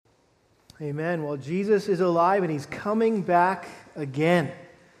Amen. Well, Jesus is alive and He's coming back again.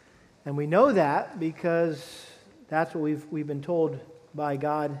 And we know that because that's what we've been told by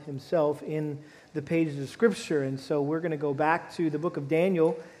God Himself in the pages of Scripture. And so we're going to go back to the book of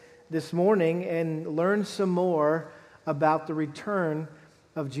Daniel this morning and learn some more about the return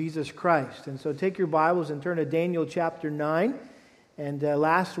of Jesus Christ. And so take your Bibles and turn to Daniel chapter 9. And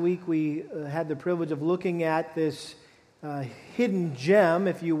last week we had the privilege of looking at this hidden gem,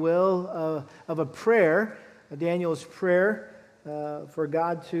 if you will, of a prayer, Daniel's prayer for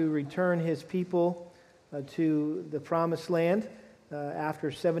God to return His people to the promised land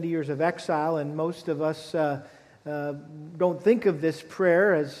after 70 years of exile. And most of us don't think of this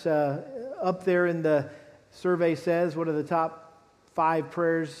prayer as up there in the survey says, what are the top 5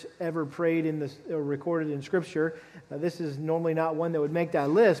 prayers ever prayed in this or recorded in Scripture. This is normally not one that would make that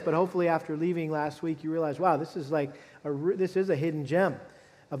list, but hopefully after leaving last week you realize, wow, this is a hidden gem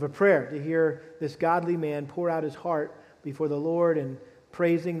of a prayer, to hear this godly man pour out his heart before the Lord and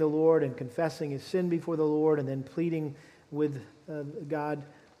praising the Lord and confessing his sin before the Lord and then pleading with God,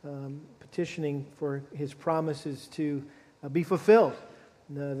 petitioning for His promises to be fulfilled,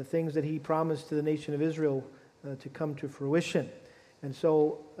 the things that He promised to the nation of Israel to come to fruition. And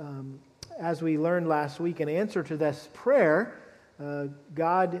so, as we learned last week, in answer to this prayer,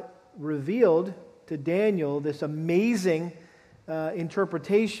 God revealed to Daniel this amazing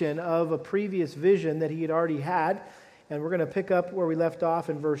interpretation of a previous vision that he had already had. And we're going to pick up where we left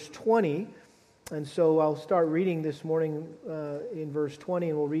off in verse 20. And so I'll start reading this morning in verse 20,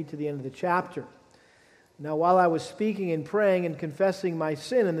 and we'll read to the end of the chapter. Now, while I was speaking and praying and confessing my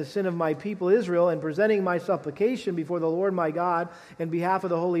sin and the sin of my people Israel and presenting my supplication before the Lord my God in behalf of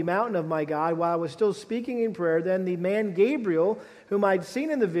the holy mountain of my God, while I was still speaking in prayer, then the man Gabriel, whom I'd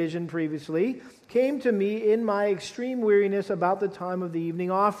seen in the vision previously, came to me in my extreme weariness about the time of the evening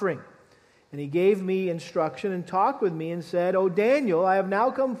offering. And he gave me instruction and talked with me and said, O Daniel, I have now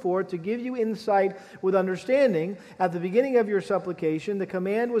come forth to give you insight with understanding. At the beginning of your supplication, the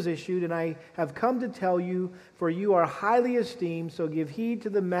command was issued, and I have come to tell you, for you are highly esteemed, so give heed to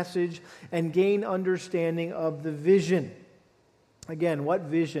the message and gain understanding of the vision. Again, what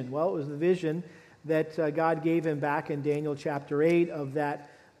vision? Well, it was the vision that God gave him back in Daniel chapter 8 of that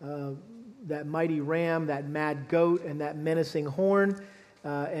mighty ram, that mad goat, and that menacing horn.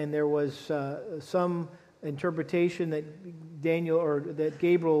 And there was some interpretation that that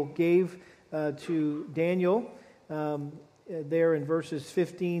Gabriel gave to Daniel there in verses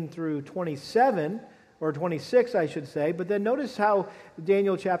 15 through 27, or 26, I should say. But then notice how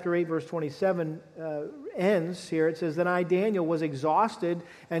Daniel chapter 8, verse 27 ends here. It says, Then I, Daniel, was exhausted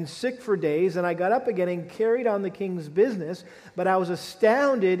and sick for days, and I got up again and carried on the king's business, but I was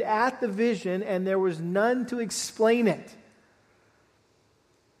astounded at the vision, and there was none to explain it.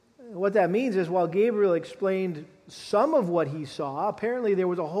 What that means is while Gabriel explained some of what he saw, apparently there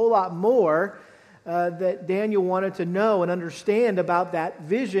was a whole lot more that Daniel wanted to know and understand about that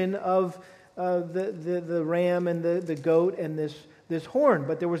vision of the ram and the goat and this horn,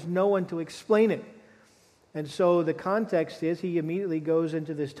 but there was no one to explain it. And so the context is he immediately goes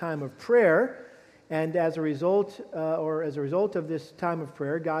into this time of prayer, and as a result of this time of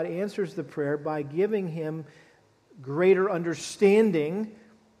prayer, God answers the prayer by giving him greater understanding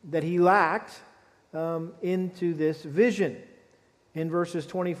that he lacked into this vision in verses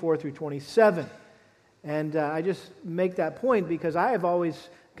 24 through 27. And I just make that point because I have always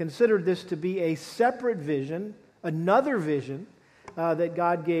considered this to be a separate vision, another vision that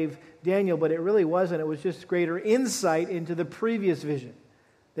God gave Daniel, but it really wasn't. It was just greater insight into the previous vision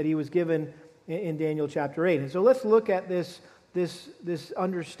that he was given in Daniel chapter 8. And so let's look at this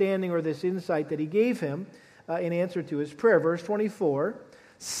understanding or this insight that he gave him in answer to his prayer. Verse 24,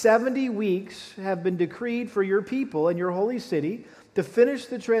 70 weeks have been decreed for your people and your holy city to finish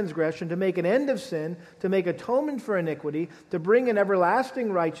the transgression, to make an end of sin, to make atonement for iniquity, to bring an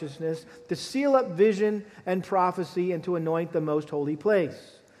everlasting righteousness, to seal up vision and prophecy, and to anoint the most holy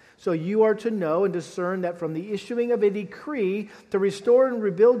place. So you are to know and discern that from the issuing of a decree to restore and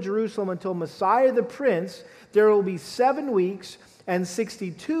rebuild Jerusalem until Messiah the Prince, there will be 7 weeks and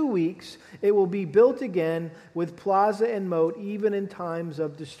 62 weeks it will be built again with plaza and moat, even in times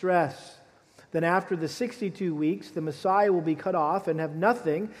of distress. Then after the 62 weeks, the Messiah will be cut off and have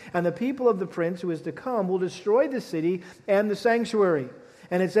nothing, and the people of the prince who is to come will destroy the city and the sanctuary.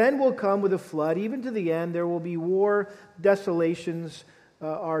 And its end will come with a flood. Even to the end there will be war, desolations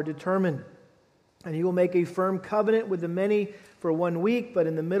are determined. And he will make a firm covenant with the many for 1 week, but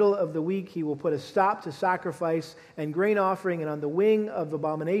in the middle of the week he will put a stop to sacrifice and grain offering, and on the wing of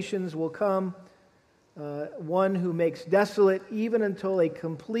abominations will come one who makes desolate even until a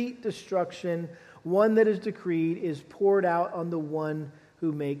complete destruction, one that is decreed, is poured out on the one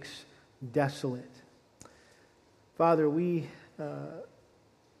who makes desolate. Father, we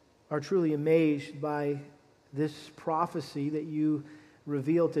are truly amazed by this prophecy that you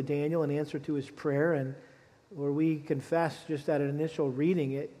revealed to Daniel in answer to his prayer. And Lord, we confess just at an initial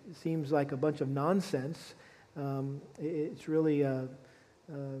reading, it seems like a bunch of nonsense. It's really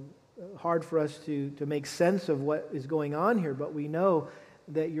hard for us to make sense of what is going on here, but we know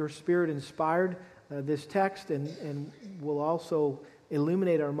that your Spirit inspired this text and will also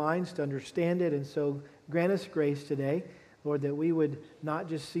illuminate our minds to understand it. And so grant us grace today, Lord, that we would not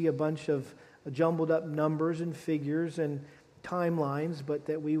just see a bunch of jumbled up numbers and figures and timelines, but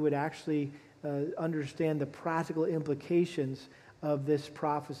that we would actually understand the practical implications of this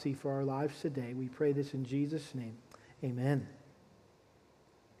prophecy for our lives today. We pray this in Jesus' name. Amen.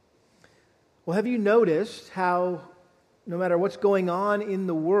 Well, have you noticed how no matter what's going on in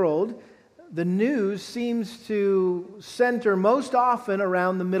the world, the news seems to center most often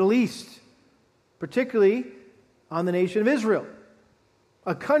around the Middle East, particularly on the nation of Israel,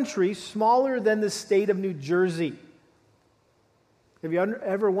 a country smaller than the state of New Jersey. Have you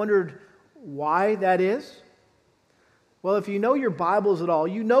ever wondered why that is? Well, if you know your Bibles at all,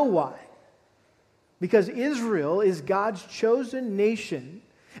 you know why. Because Israel is God's chosen nation,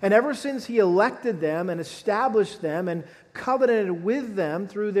 and ever since He elected them and established them and covenanted with them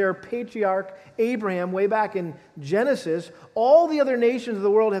through their patriarch Abraham way back in Genesis, all the other nations of the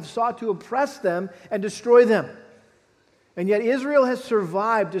world have sought to oppress them and destroy them. And yet Israel has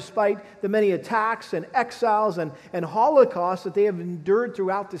survived despite the many attacks and exiles and holocausts that they have endured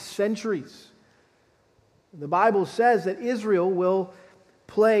throughout the centuries. The Bible says that Israel will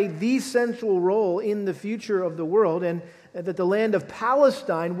play the central role in the future of the world, and that the land of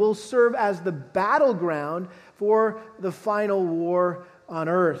Palestine will serve as the battleground for the final war on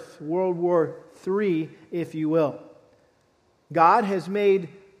earth, World War III, if you will. God has made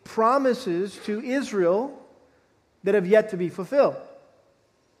promises to Israel that have yet to be fulfilled.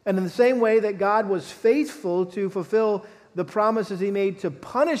 And in the same way that God was faithful to fulfill the promises He made to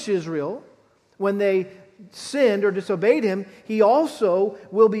punish Israel when they sinned or disobeyed Him, He also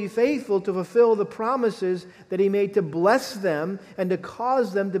will be faithful to fulfill the promises that He made to bless them and to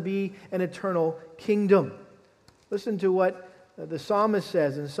cause them to be an eternal kingdom. Listen to what the psalmist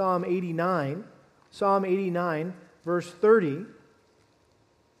says in Psalm 89, verse 30,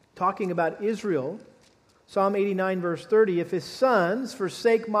 talking about Israel. Psalm 89, verse 30, if his sons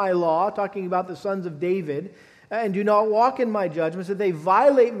forsake my law, talking about the sons of David, and do not walk in my judgments, if they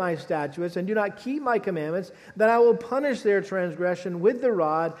violate my statutes and do not keep my commandments, then I will punish their transgression with the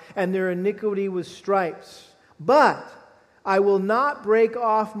rod and their iniquity with stripes. But I will not break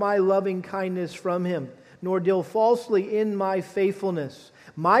off my loving kindness from him, nor deal falsely in my faithfulness.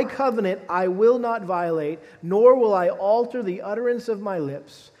 My covenant I will not violate, nor will I alter the utterance of my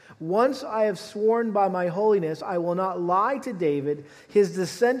lips. Once I have sworn by my holiness, I will not lie to David. His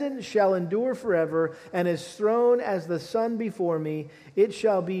descendant shall endure forever, and his throne as the sun before me. It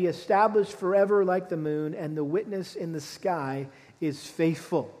shall be established forever like the moon, and the witness in the sky is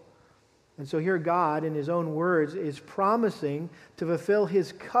faithful. And so here God, in His own words, is promising to fulfill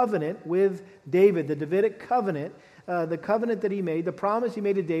His covenant with David, the Davidic covenant, the covenant that He made, the promise He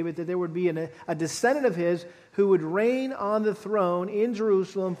made to David that there would be a descendant of His who would reign on the throne in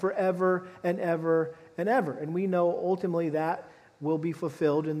Jerusalem forever and ever and ever. And we know ultimately that will be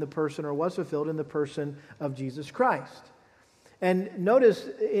fulfilled in the person, or was fulfilled in the person of Jesus Christ. And notice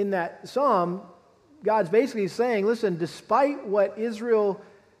in that psalm, God's basically saying, listen, despite what Israel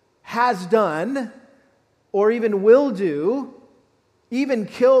has done, or even will do, even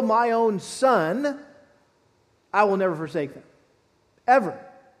kill my own son, I will never forsake them. Ever.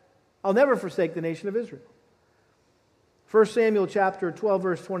 I'll never forsake the nation of Israel. 1 Samuel chapter 12,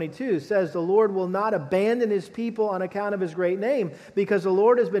 verse 22 says, the Lord will not abandon His people on account of His great name, because the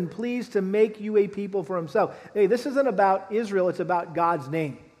Lord has been pleased to make you a people for Himself. Hey, this isn't about Israel, it's about God's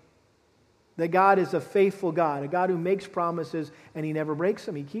name. That God is a faithful God, a God who makes promises and He never breaks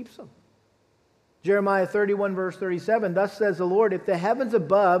them, He keeps them. Jeremiah 31, verse 37, thus says the Lord, if the heavens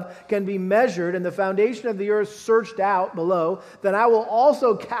above can be measured and the foundation of the earth searched out below, then I will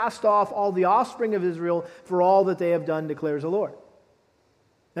also cast off all the offspring of Israel for all that they have done, declares the Lord.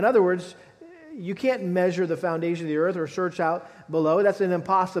 In other words, you can't measure the foundation of the earth or search out below. That's an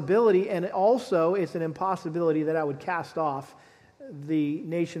impossibility, and also it's an impossibility that I would cast off the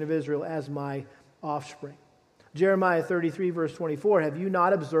nation of Israel as my offspring. Jeremiah 33, verse 24, have you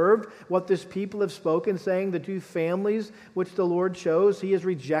not observed what this people have spoken, saying the two families which the Lord chose, he has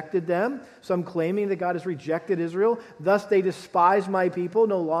rejected them? Some claiming that God has rejected Israel. Thus they despise my people.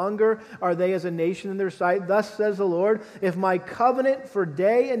 No longer are they as a nation in their sight. Thus says the Lord, if my covenant for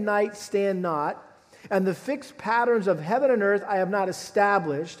day and night stand not, and the fixed patterns of heaven and earth I have not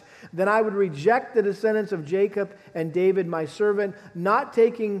established, then I would reject the descendants of Jacob and David my servant, not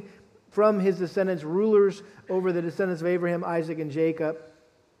taking from his descendants rulers over the descendants of Abraham, Isaac, and Jacob.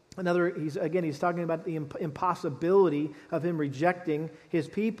 He's talking about the impossibility of him rejecting his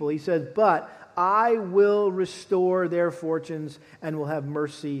people. He says, but I will restore their fortunes and will have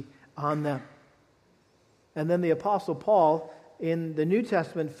mercy on them. And then the Apostle Paul in the New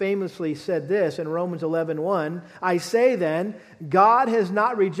Testament famously said this in Romans 11:1, I say then, God has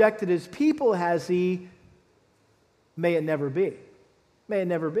not rejected his people, has he? May it never be. May it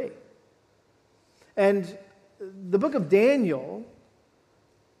never be. And the book of Daniel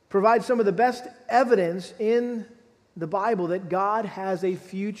provides some of the best evidence in the Bible that God has a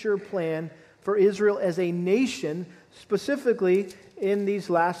future plan for Israel as a nation, specifically in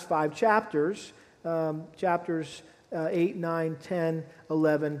these last 5 chapters, chapters 8, 9, 10,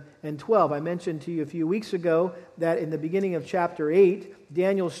 11, and 12. I mentioned to you a few weeks ago that in the beginning of chapter 8,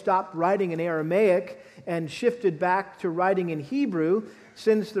 Daniel stopped writing in Aramaic and shifted back to writing in Hebrew,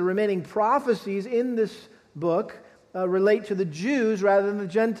 since the remaining prophecies in this book relate to the Jews rather than the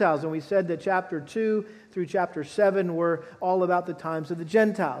Gentiles. And we said that chapter 2 through chapter 7 were all about the times of the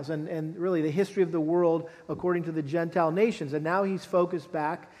Gentiles and really the history of the world according to the Gentile nations. And now he's focused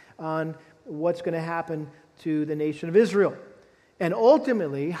back on what's going to happen to the nation of Israel. And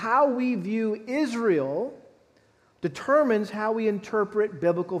ultimately, how we view Israel determines how we interpret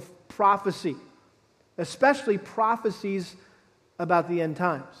biblical prophecy, especially prophecies about the end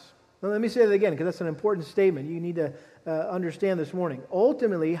times. Now, let me say that again, because that's an important statement you need to understand this morning.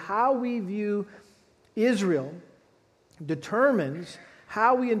 Ultimately, how we view Israel determines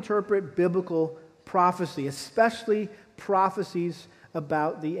how we interpret biblical prophecy, especially prophecies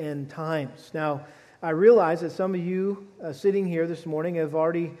about the end times. Now, I realize that some of you sitting here this morning have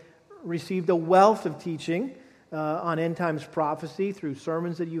already received a wealth of teaching on end times prophecy through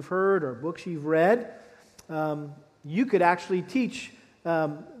sermons that you've heard or books you've read. You could actually teach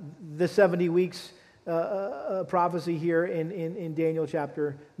the 70 weeks prophecy here in Daniel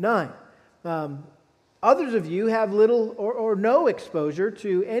chapter 9. Others of you have little or no exposure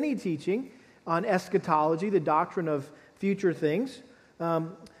to any teaching on eschatology, the doctrine of future things.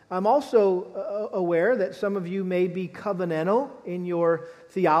 I'm also aware that some of you may be covenantal in your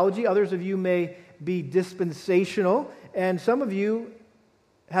theology. Others of you may be dispensational. And some of you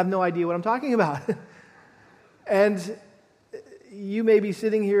have no idea what I'm talking about. And you may be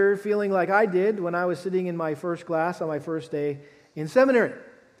sitting here feeling like I did when I was sitting in my first class on my first day in seminary.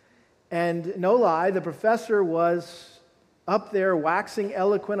 And no lie, the professor was up there waxing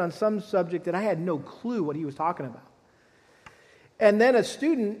eloquent on some subject that I had no clue what he was talking about. And then a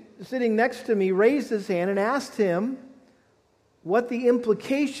student sitting next to me raised his hand and asked him what the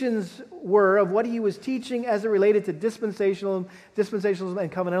implications were of what he was teaching as it related to dispensationalism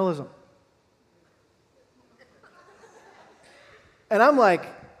and covenantalism. And I'm like,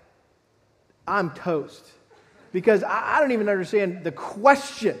 I'm toast. Because I don't even understand the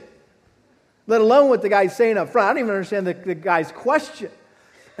question, let alone what the guy's saying up front. I don't even understand the guy's question.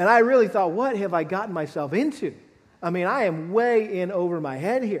 And I really thought, what have I gotten myself into? I mean, I am way in over my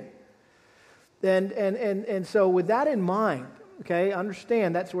head here. And so with that in mind, okay,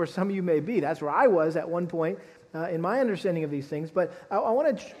 understand that's where some of you may be. That's where I was at one point in my understanding of these things. But I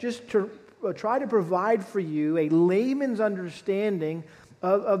want to just try to provide for you a layman's understanding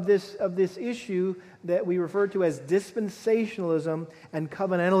of this issue that we refer to as dispensationalism and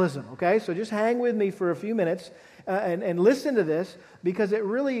covenantalism. Okay, so just hang with me for a few minutes and listen to this, because it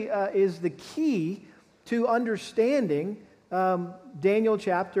really is the key to understanding Daniel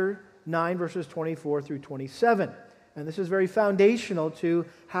chapter 9, verses 24 through 27. And this is very foundational to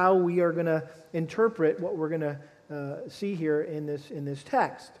how we are going to interpret what we're going to see here in this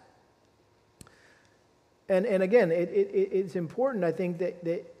text. And again, it's important, I think,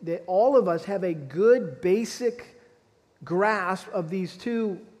 that all of us have a good basic grasp of these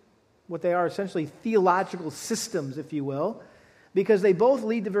two, what they are essentially theological systems, if you will, because they both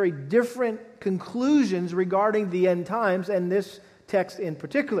lead to very different conclusions regarding the end times and this text in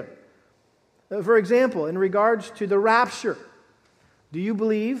particular. For example, in regards to the rapture, do you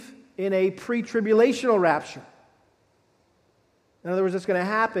believe in a pre-tribulational rapture? In other words, it's going to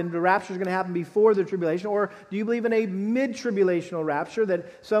happen, the rapture is going to happen before the tribulation, or do you believe in a mid-tribulational rapture,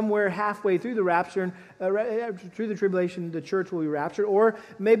 that somewhere halfway through the rapture, through the tribulation, the church will be raptured, or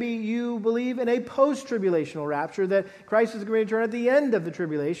maybe you believe in a post-tribulational rapture, that Christ is going to return at the end of the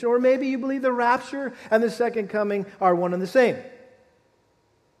tribulation, or maybe you believe the rapture and the second coming are one and the same.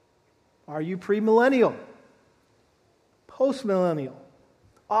 Are you premillennial, postmillennial,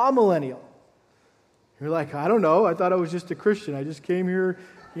 amillennial? You're like, I don't know. I thought I was just a Christian. I just came here,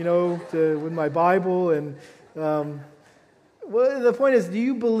 with my Bible. And the point is, do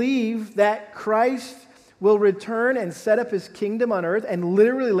you believe that Christ will return and set up His kingdom on earth and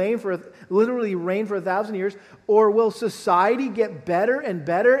literally reign for 1,000 years? Or will society get better and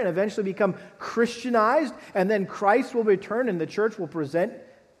better and eventually become Christianized, and then Christ will return and the church will present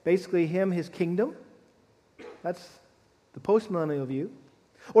basically His kingdom? That's the postmillennial view.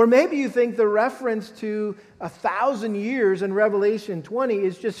 Or maybe you think the reference to 1,000 years in Revelation 20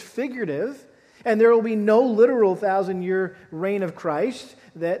 is just figurative, and there will be no literal 1,000-year reign of Christ,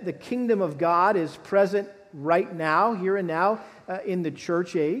 that the kingdom of God is present right now, here and now, in the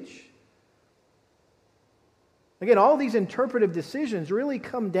church age. Again, all these interpretive decisions really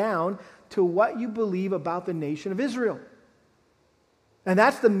come down to what you believe about the nation of Israel. And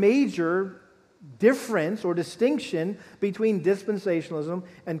that's the major difference or distinction between dispensationalism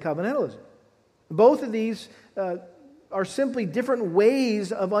and covenantalism. Both of these are simply different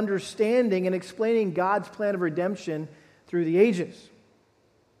ways of understanding and explaining God's plan of redemption through the ages.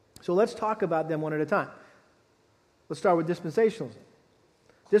 So let's talk about them one at a time. Let's start with dispensationalism.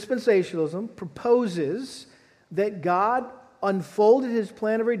 Dispensationalism proposes that God unfolded His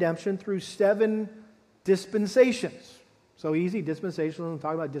plan of redemption through 7 dispensations. So easy, dispensationalism,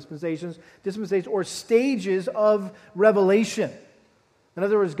 talking about dispensations or stages of revelation. In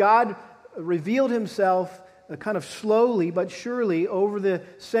other words, God revealed Himself kind of slowly but surely over the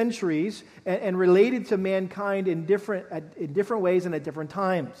centuries and related to mankind in different ways and at different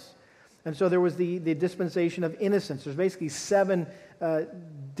times. And so there was the dispensation of innocence. There's basically 7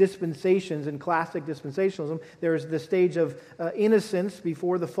 dispensations in classic dispensationalism. There's the stage of innocence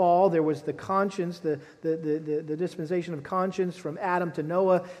before the fall. There was the conscience, the dispensation of conscience from Adam to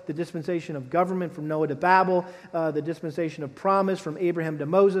Noah, the dispensation of government from Noah to Babel, the dispensation of promise from Abraham to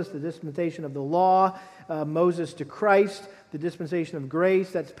Moses, the dispensation of the law, Moses to Christ, the dispensation of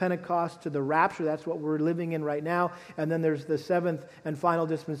grace, that's Pentecost to the rapture, that's what we're living in right now, and then there's the 7th and final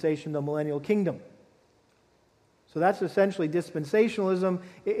dispensation, the millennial kingdom. So that's essentially dispensationalism.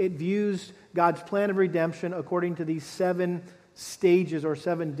 It views God's plan of redemption according to these 7 stages or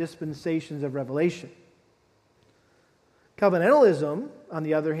 7 dispensations of revelation. Covenantalism, on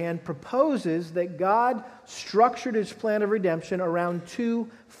the other hand, proposes that God structured His plan of redemption around 2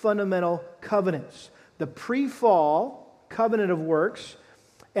 fundamental covenants: the pre-fall covenant of works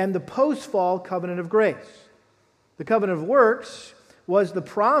and the post-fall covenant of grace. The covenant of works was the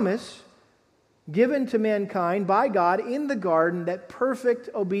promise given to mankind by God in the garden that perfect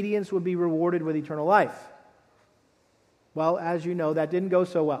obedience would be rewarded with eternal life. Well, as you know, that didn't go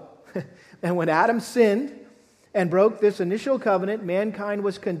so well. And when Adam sinned and broke this initial covenant, mankind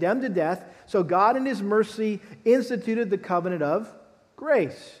was condemned to death. So God in His mercy instituted the covenant of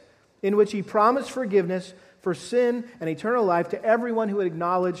grace, in which He promised forgiveness for sin and eternal life to everyone who would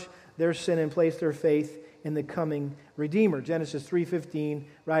acknowledge their sin and place their faith in the coming Redeemer. Genesis 3:15,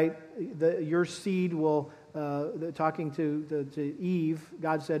 right? Your seed will, talking to Eve,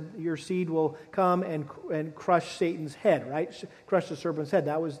 God said, your seed will come and crush Satan's head, right? Crush the serpent's head.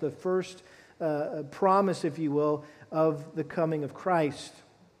 That was the first promise, if you will, of the coming of Christ.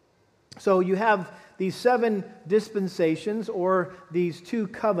 So you have these 7 dispensations or these 2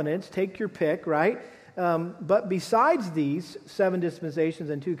 covenants. Take your pick, right? But besides these 7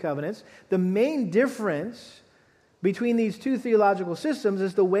 dispensations and 2 covenants, the main difference between these 2 theological systems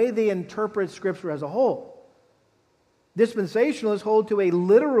is the way they interpret Scripture as a whole. Dispensationalists hold to a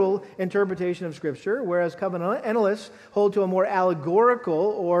literal interpretation of Scripture, whereas covenantalists hold to a more allegorical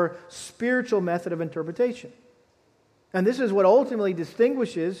or spiritual method of interpretation. And this is what ultimately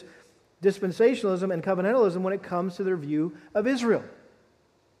distinguishes dispensationalism and covenantalism when it comes to their view of Israel.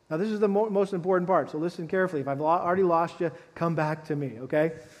 Now, this is the most important part, so listen carefully. If I've already lost you, come back to me,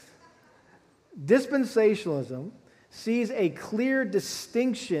 okay? Dispensationalism sees a clear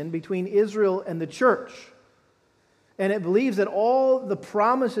distinction between Israel and the church. And it believes that all the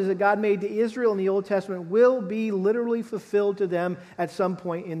promises that God made to Israel in the Old Testament will be literally fulfilled to them at some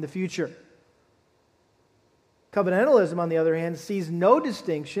point in the future. Covenantalism, on the other hand, sees no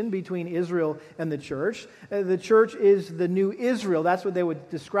distinction between Israel and the church. The church is the new Israel. That's what they would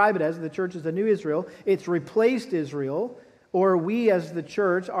describe it as. The church is the new Israel. It's replaced Israel or we as the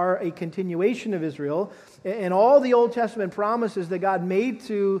church are a continuation of Israel, and all the Old Testament promises that God made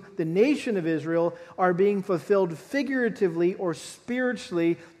to the nation of Israel are being fulfilled figuratively or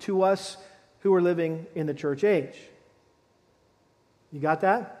spiritually to us who are living in the church age. You got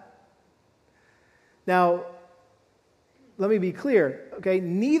that? Now, let me be clear, okay?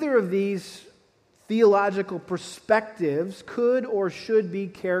 Neither of these theological perspectives could or should be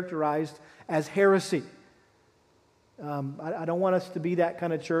characterized as heresy. I don't want us to be that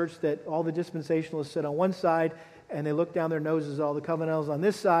kind of church that all the dispensationalists sit on one side and they look down their noses at all the covenantals on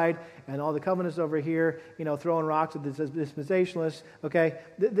this side and all the covenants over here, throwing rocks at the dispensationalists. Okay,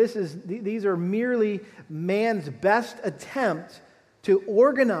 these are merely man's best attempt to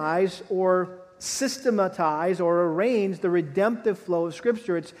organize or systematize or arrange the redemptive flow of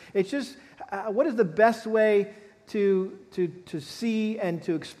Scripture. It's just what is the best way to see and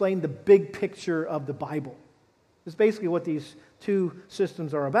to explain the big picture of the Bible. It's basically what these two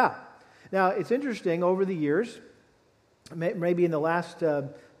systems are about. Now, it's interesting, over the years, maybe in the last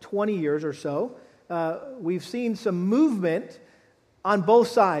 20 years or so, we've seen some movement on both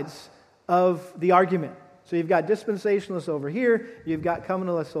sides of the argument. So you've got dispensationalists over here, you've got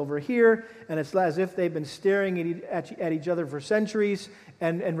covenantalists over here, and it's as if they've been staring at each other for centuries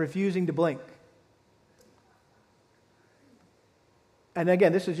and refusing to blink. And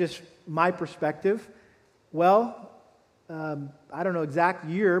again, this is just my perspective. Well, I don't know exact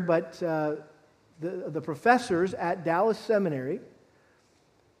year, but the professors at Dallas Seminary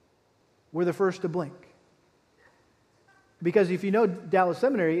were the first to blink. Because if you know, Dallas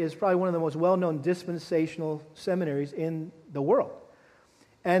Seminary is probably one of the most well-known dispensational seminaries in the world.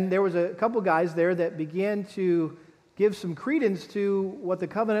 And there was a couple guys there that began to give some credence to what the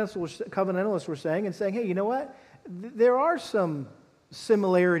covenantalists were saying and saying, hey, you know what? There are some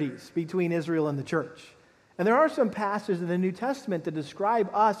similarities between Israel and the church. And there are some passages in the New Testament that describe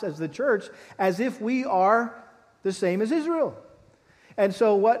us as the church as if we are the same as Israel. And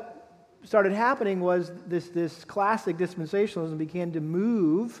so what started happening was this classic dispensationalism began to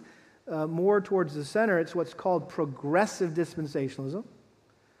move more towards the center. It's what's called progressive dispensationalism.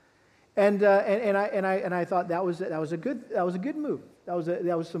 And I thought that was a good move.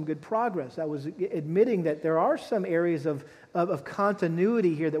 That was some good progress. That was admitting that there are some areas of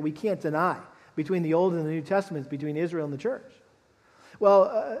continuity here that we can't deny between the Old and the New Testaments, between Israel and the church.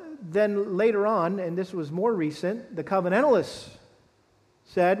 Well, then later on, and this was more recent, the covenantalists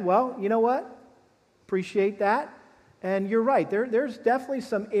said, well, you know what? Appreciate that. And you're right. There's definitely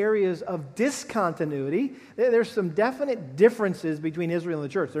some areas of discontinuity. There's some definite differences between Israel and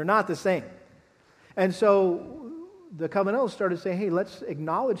the church. They're not the same. And so the covenantalists started saying, hey, let's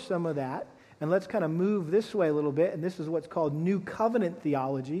acknowledge some of that, and let's kind of move this way a little bit. And this is what's called New Covenant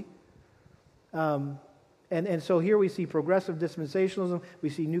theology. And so here we see progressive dispensationalism, we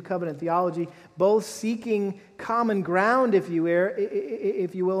see New Covenant theology, both seeking common ground, if you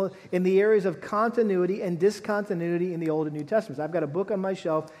will, in the areas of continuity and discontinuity in the Old and New Testaments. I've got a book on my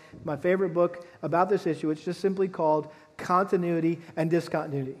shelf, my favorite book about this issue. It's just simply called Continuity and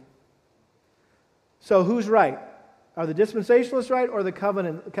Discontinuity. So who's right? Are the dispensationalists right or the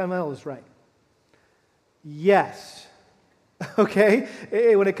covenantalists right? Yes. Okay,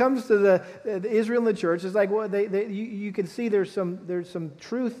 when it comes to the Israel and the church, it's like, well, you can see there's some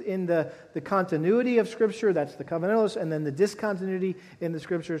truth in the continuity of Scripture. That's the covenantalists, and then the discontinuity in the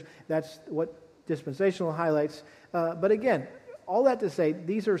Scriptures. That's what dispensational highlights. But again, all that to say,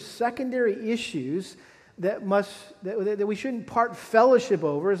 these are secondary issues that we shouldn't part fellowship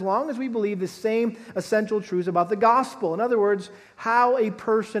over, as long as we believe the same essential truths about the gospel. In other words, how a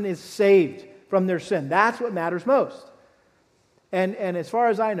person is saved from their sin. That's what matters most. And as far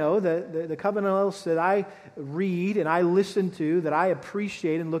as I know, the covenantalists that I read and I listen to, that I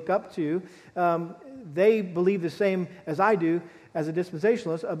appreciate and look up to, they believe the same as I do as a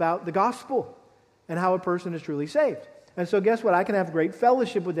dispensationalist about the gospel and how a person is truly saved. And so guess what? I can have great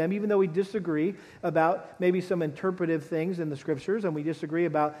fellowship with them, even though we disagree about maybe some interpretive things in the Scriptures, and we disagree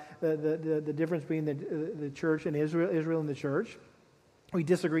about the difference between the church and Israel and the church. We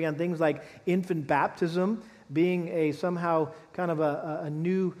disagree on things like infant baptism being a somehow kind of a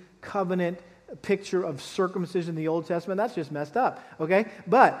new covenant picture of circumcision in the Old Testament. That's just messed up, okay?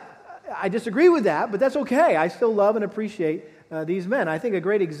 But I disagree with that, but that's okay. I still love and appreciate these men. I think a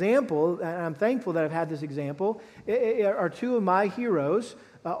great example, and I'm thankful that I've had this example, are two of my heroes,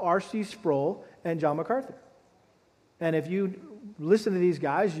 R.C. Sproul and John MacArthur. And if you listen to these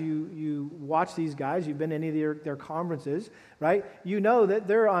guys, you watch these guys, you've been to any of their conferences, right? You know that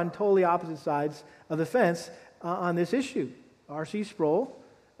they're on totally opposite sides of the fence on this issue. R.C. Sproul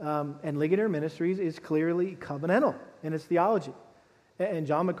And Ligonier Ministries is clearly covenantal in its theology. And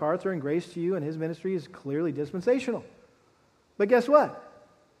John MacArthur, and Grace to You, and his ministry is clearly dispensational. But guess what?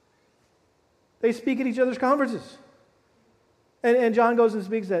 They speak at each other's conferences. And John goes and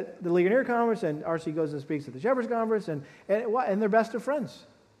speaks at the Ligonier Conference, and R.C. goes and speaks at the Shepherd's Conference, and they're best of friends.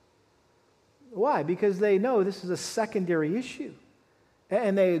 Why? Because they know this is a secondary issue.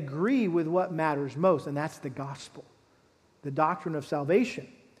 And they agree with what matters most, and that's the gospel, the doctrine of salvation.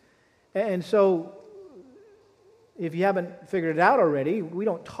 And so, if you haven't figured it out already, we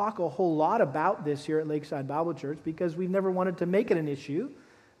don't talk a whole lot about this here at Lakeside Bible Church because we've never wanted to make it an issue,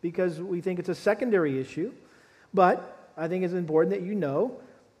 because we think it's a secondary issue. But I think it's important that you know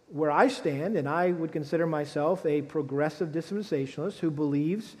where I stand, and I would consider myself a progressive dispensationalist who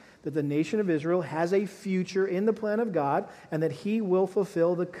believes that the nation of Israel has a future in the plan of God and that He will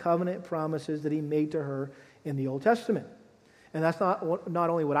fulfill the covenant promises that He made to her in the Old Testament. And that's not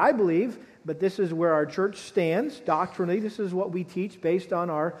only what I believe, but this is where our church stands doctrinally. This is what we teach based on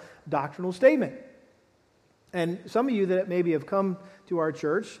our doctrinal statement. And some of you that maybe have come to our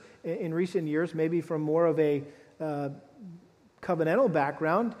church in recent years, maybe from more of a covenantal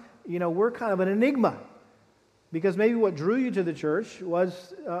background, we're kind of an enigma. Because maybe what drew you to the church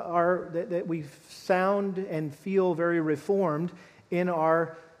was that we sound and feel very reformed in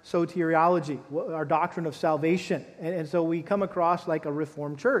our soteriology, our doctrine of salvation. And so we come across like a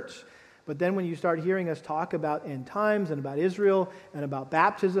reformed church. But then when you start hearing us talk about end times and about Israel and about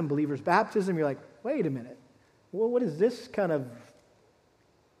baptism, believers' baptism, you're like, wait a minute. Well, what is this kind of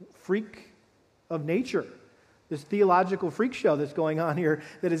freak of nature? This theological freak show that's going on here,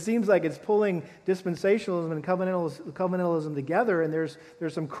 that it seems like it's pulling dispensationalism and covenantalism together, and there's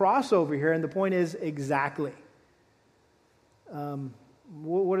some crossover here, and the point is exactly.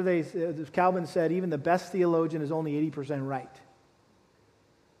 What do they say? Calvin said, even the best theologian is only 80% right.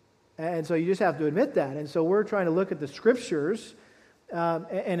 And so you just have to admit that. And so we're trying to look at the Scriptures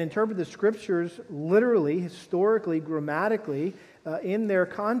and interpret the Scriptures literally, historically, grammatically, in their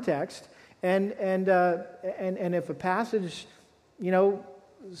context. And if a passage,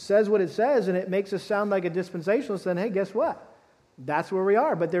 says what it says and it makes us sound like a dispensationalist, then hey, guess what? That's where we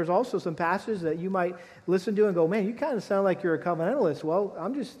are. But there's also some passages that you might listen to and go, man, you kind of sound like you're a covenantalist. Well,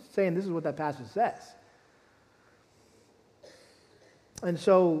 I'm just saying this is what that passage says. And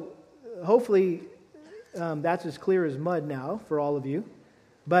so hopefully that's as clear as mud now for all of you.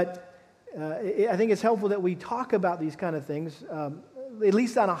 But I think it's helpful that we talk about these kind of things, at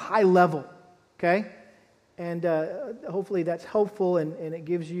least on a high level, okay? And hopefully that's helpful and it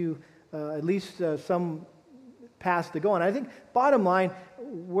gives you at least some path to go on. I think bottom line,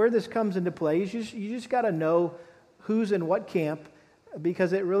 where this comes into play is you just got to know who's in what camp,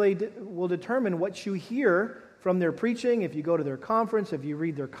 because it really will determine what you hear from their preaching. If you go to their conference, if you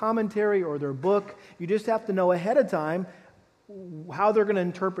read their commentary or their book, you just have to know ahead of time how they're going to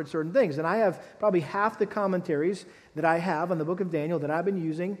interpret certain things. And I have probably half the commentaries that I have on the book of Daniel that I've been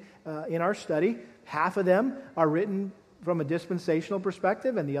using in our study. Half of them are written from a dispensational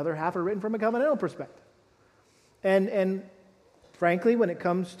perspective, and the other half are written from a covenantal perspective. And frankly, when it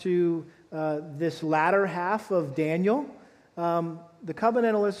comes to this latter half of Daniel, the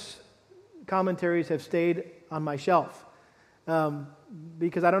covenantalist commentaries have stayed on my shelf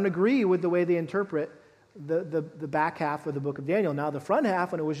because I don't agree with the way they interpret the back half of the book of Daniel. Now, the front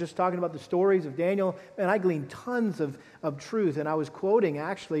half, when it was just talking about the stories of Daniel, and I gleaned tons of truth, and I was quoting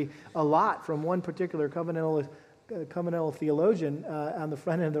actually a lot from one particular covenantal theologian on the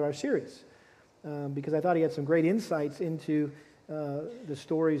front end of our series, because I thought he had some great insights into the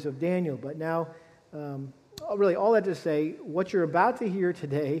stories of Daniel. But now, really, all that to say, what you're about to hear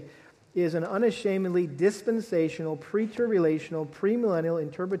today is an unashamedly dispensational, pre-tribulational, premillennial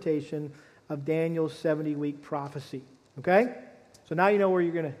interpretation of Daniel's 70-week prophecy. Okay? So now you know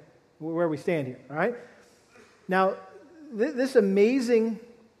where we stand here. All right? Now, this amazing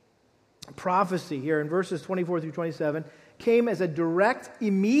prophecy here in verses 24 through 27 came as a direct,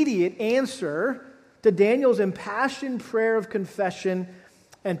 immediate answer to Daniel's impassioned prayer of confession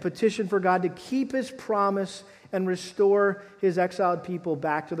and petition for God to keep His promise and restore His exiled people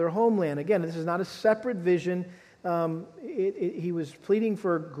back to their homeland. Again, this is not a separate vision. He was pleading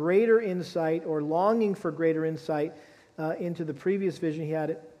for greater insight or longing for greater insight into the previous vision he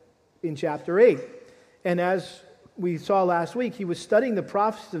had in chapter 8. And as we saw last week, he was studying the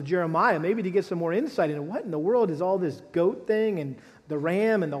prophecies of Jeremiah, maybe to get some more insight into what in the world is all this goat thing and the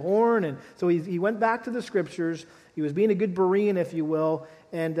ram and the horn. And so he went back to the Scriptures. He was being a good Berean, if you will,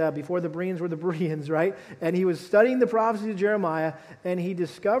 and before the Bereans were the Bereans, right? And he was studying the prophecies of Jeremiah, and he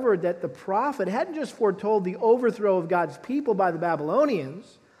discovered that the prophet hadn't just foretold the overthrow of God's people by the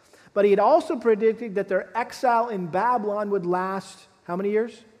Babylonians, But he had also predicted that their exile in Babylon would last how many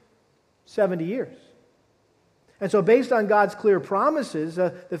years? 70 years. And so based on God's clear promises,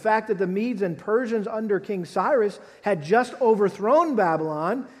 the fact that the Medes and Persians under King Cyrus had just overthrown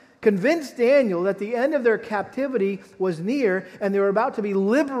Babylon convinced Daniel that the end of their captivity was near and they were about to be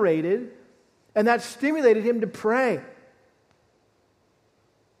liberated, and that stimulated him to pray.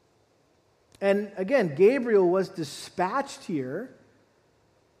 And again, Gabriel was dispatched here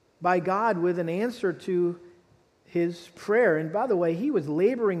by God with an answer to his prayer. And by the way, he was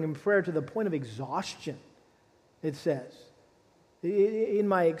laboring in prayer to the point of exhaustion, it says. In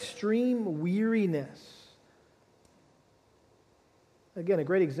my extreme weariness. Again, a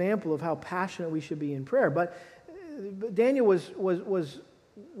great example of how passionate we should be in prayer. But Daniel was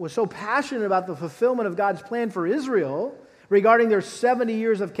so passionate about the fulfillment of God's plan for Israel regarding their 70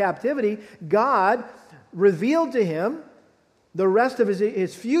 years of captivity, God revealed to him the rest of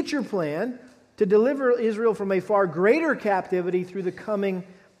his future plan to deliver Israel from a far greater captivity through the coming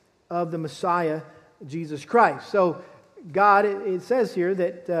of the Messiah, Jesus Christ. So God, it says here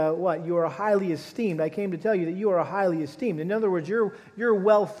that, you are highly esteemed. I came to tell you that you are highly esteemed. In other words, you're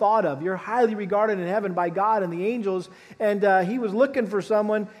well thought of. You're highly regarded in heaven by God and the angels. And he was looking for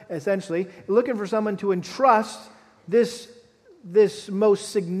someone, essentially, to entrust this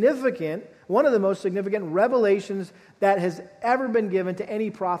most significant, one of the most significant revelations that has ever been given to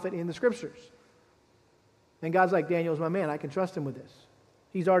any prophet in the Scriptures. And God's like, Daniel's my man. I can trust him with this.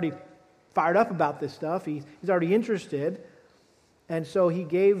 He's already fired up about this stuff. He's already interested. And so he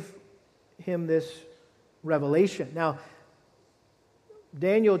gave him this revelation. Now,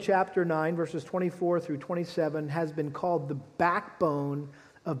 Daniel chapter 9, verses 24 through 27 has been called the backbone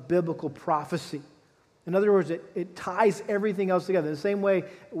of biblical prophecy. In other words, it ties everything else together. In the same way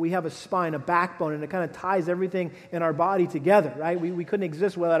we have a spine, a backbone, and it kind of ties everything in our body together, right? We couldn't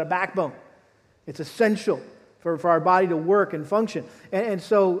exist without a backbone. It's essential for our body to work and function. And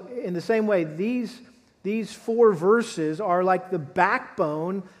so, in the same way, these 4 verses are like the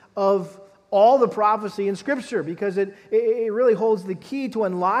backbone of all the prophecy in Scripture, because it really holds the key to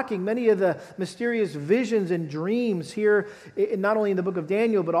unlocking many of the mysterious visions and dreams here, not only in the book of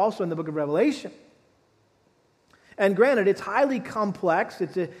Daniel, but also in the book of Revelation. And granted, it's highly complex,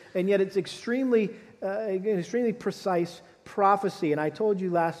 and yet it's extremely precise prophecy. And I told you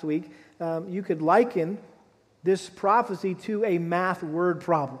last week, you could liken this prophecy to a math word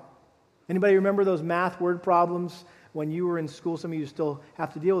problem. Anybody remember those math word problems when you were in school? Some of you still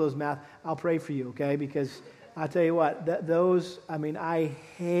have to deal with those math. I'll pray for you, okay? Because I'll tell you what, I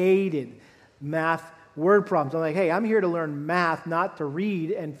hated math word problems. I'm like, hey, I'm here to learn math, not to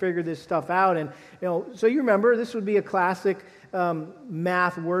read and figure this stuff out. And so you remember, this would be a classic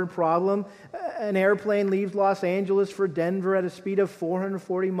math word problem. An airplane leaves Los Angeles for Denver at a speed of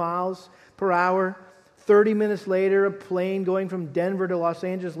 440 miles per hour. 30 minutes later, a plane going from Denver to Los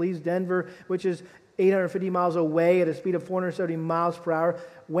Angeles leaves Denver, which is 850 miles away at a speed of 470 miles per hour.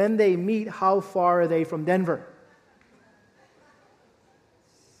 When they meet, how far are they from Denver?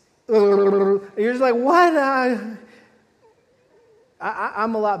 You're just like, what?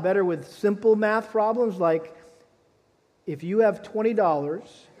 I'm a lot better with simple math problems, like if you have $20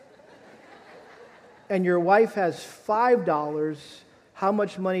 and your wife has $5, how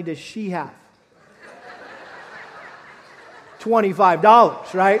much money does she have?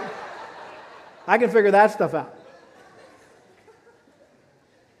 $25, right? I can figure that stuff out.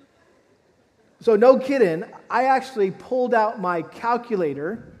 So no kidding, I actually pulled out my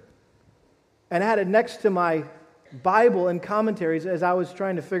calculator and had it next to my Bible and commentaries as I was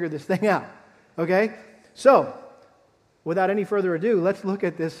trying to figure this thing out. Okay? So, without any further ado, let's look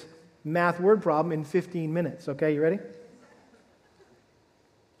at this math word problem in 15 minutes. Okay, you ready?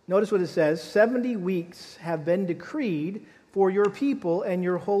 Notice what it says. 70 weeks have been decreed for your people and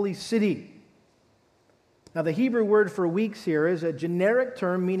your holy city. Now, the Hebrew word for weeks here is a generic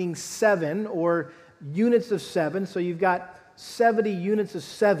term meaning 7 or units of 7. So you've got 70 units of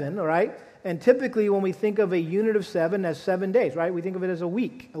 7, all right? And typically when we think of a unit of 7 as 7 days, right? We think of it as a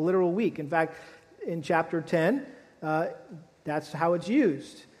week, a literal week. In fact, in chapter 10, that's how it's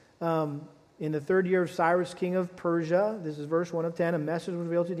used. In the 3rd year of Cyrus, king of Persia, this is verse 1 of 10, a message was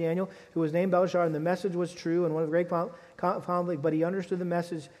revealed to Daniel, who was named Belshazzar, and the message was true and one of great conflict, but he understood the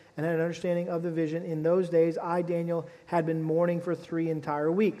message and had an understanding of the vision. In those days, I, Daniel, had been mourning for 3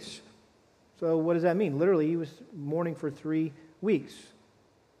 entire weeks. So what does that mean? Literally, he was mourning for 3 weeks.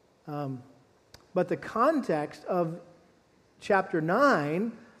 But the context of chapter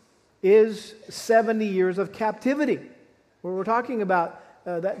 9 is 70 years of captivity. Where we're talking about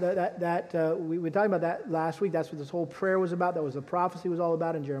we were talking about that last week. That's what this whole prayer was about. That was the prophecy was all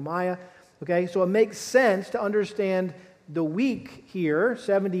about in Jeremiah. Okay, so it makes sense to understand the week here,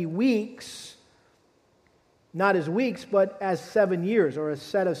 70 weeks, not as weeks, but as 7 years, or a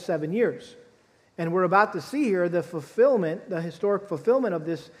set of 7 years. And we're about to see here the fulfillment, the historic fulfillment of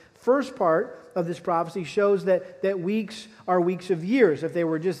this first part of this prophecy shows that weeks are weeks of years. If they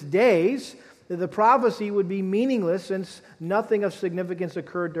were just days, the prophecy would be meaningless since nothing of significance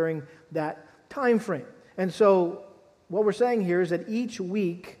occurred during that time frame. And so what we're saying here is that each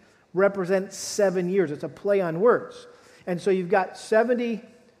week represents 7 years. It's a play on words. And so you've got 70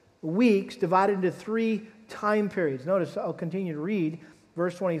 weeks divided into 3 time periods. Notice, I'll continue to read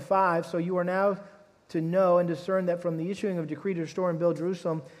verse 25. So you are now to know and discern that from the issuing of decree to restore and build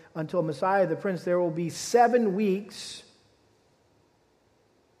Jerusalem until Messiah the Prince, there will be 7 weeks.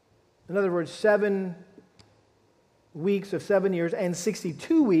 In other words, 7 weeks of 7 years and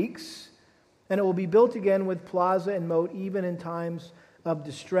 62 weeks, and it will be built again with plaza and moat, even in times of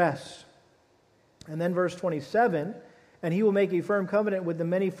distress. And then verse 27, and he will make a firm covenant with the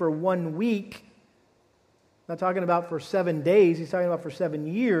many for 1 week. Not talking about for 7 days, he's talking about for 7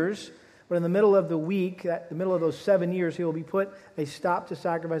 years. But in the middle of the week, the middle of those 7 years, he will be put a stop to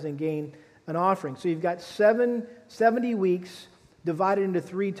sacrifice and gain an offering. So you've got 70 weeks divided into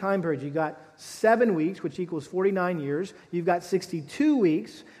 3 time periods. You've got 7 weeks, which equals 49 years. You've got 62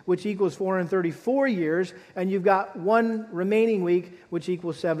 weeks, which equals 434 years. And you've got 1 remaining week, which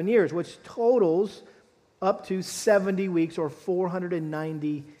equals 7 years, which totals up to 70 weeks or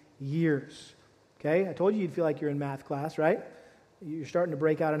 490 years. Okay? I told you you'd feel like you're in math class, right? You're starting to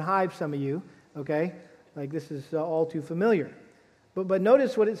break out in hives, some of you. Okay? Like this is all too familiar. But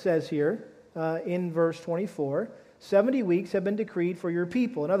notice what it says here in verse 24. 70 weeks have been decreed for your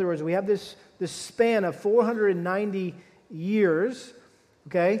people. In other words, we have this span of 490 years,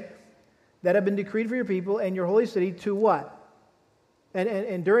 okay, that have been decreed for your people and your holy city to what?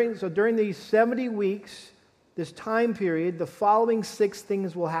 And during these 70 weeks, this time period, the following 6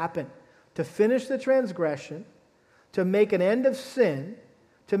 things will happen. To finish the transgression, to make an end of sin,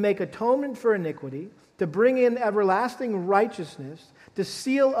 to make atonement for iniquity, to bring in everlasting righteousness, to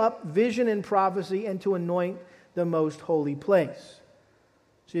seal up vision and prophecy, and to anoint the most holy place.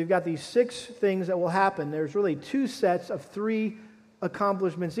 So you've got these 6 things that will happen. There's really 2 sets of 3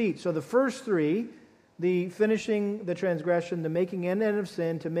 accomplishments each. So the first 3, the finishing the transgression, the making an end of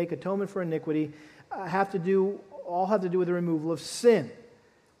sin, to make atonement for iniquity, all have to do with the removal of sin.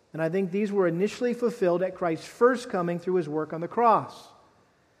 And I think these were initially fulfilled at Christ's first coming through his work on the cross.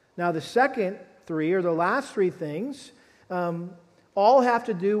 Now the second 3, or the last 3 things, all have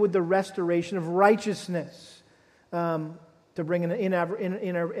to do with the restoration of righteousness. To bring in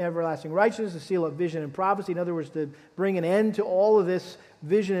everlasting righteousness, to seal up vision and prophecy. In other words, to bring an end to all of this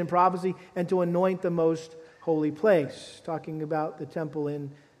vision and prophecy and to anoint the most holy place. Talking about the temple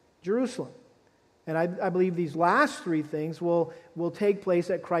in Jerusalem. And I believe these last 3 things will take place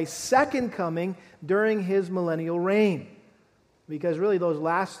at Christ's second coming during his millennial reign. Because really those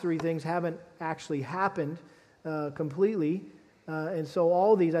last 3 things haven't actually happened completely. And so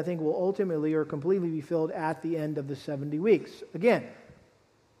all of these, I think, will ultimately or completely be filled at the end of the 70 weeks. Again,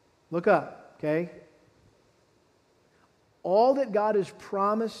 look up, okay? All that God has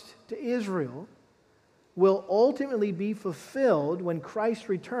promised to Israel will ultimately be fulfilled when Christ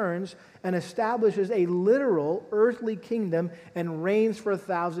returns and establishes a literal earthly kingdom and reigns for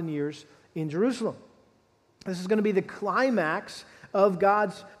 1,000 years in Jerusalem. This is going to be the climax of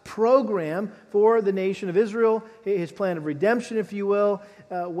God's program for the nation of Israel, his plan of redemption, if you will,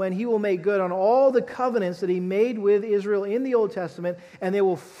 when he will make good on all the covenants that he made with Israel in the Old Testament, and they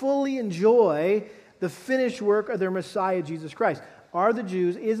will fully enjoy the finished work of their Messiah, Jesus Christ. Are the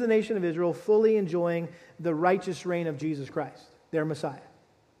Jews, is the nation of Israel fully enjoying the righteous reign of Jesus Christ, their Messiah?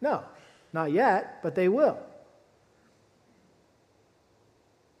 No, not yet, but they will.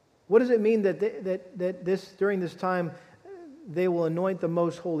 What does it mean that during this time they will anoint the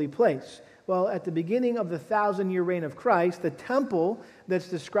most holy place? Well, at the beginning of the 1,000-year reign of Christ, the temple that's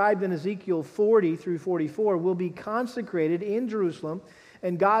described in Ezekiel 40 through 44 will be consecrated in Jerusalem,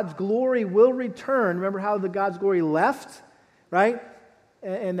 and God's glory will return. Remember how God's glory left, right?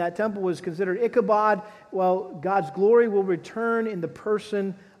 And that temple was considered Ichabod. Well, God's glory will return in the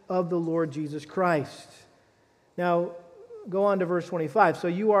person of the Lord Jesus Christ. Now, go on to verse 25. So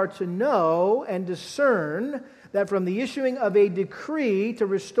you are to know and discern that from the issuing of a decree to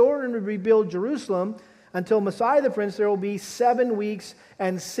restore and rebuild Jerusalem until Messiah the Prince, there will be 7 weeks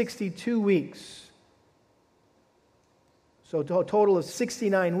and 62 weeks. So a total of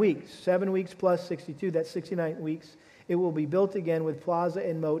 69 weeks. 7 weeks plus 62, that's 69 weeks It will be built again with plaza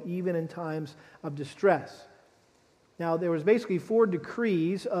and moat, even in times of distress. Now, there was basically 4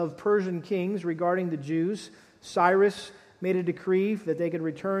 decrees of Persian kings regarding the Jews. Cyrus made a decree that they could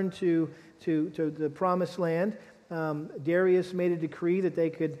return to the promised land. Darius made a decree that they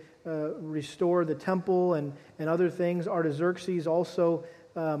could restore the temple and other things. Artaxerxes also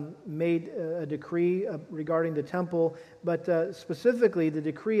made a decree regarding the temple. But specifically, the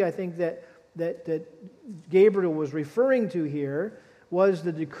decree I think that Gabriel was referring to here was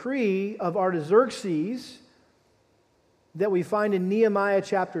the decree of Artaxerxes that we find in Nehemiah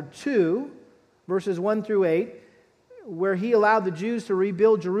chapter 2, verses 1 through 8, where he allowed the Jews to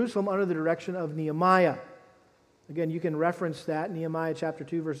rebuild Jerusalem under the direction of Nehemiah. Again, you can reference that, Nehemiah chapter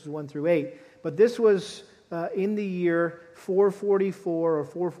 2, verses 1 through 8. But this was in the year 444 or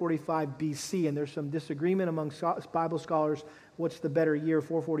 445 BC, and there's some disagreement among Bible scholars what's the better year,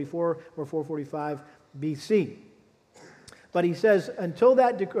 444 or 445 BC. But he says, until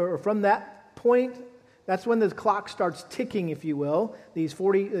that, or from that point, that's when the clock starts ticking, if you will. These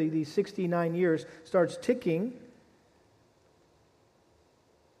 69 years starts ticking.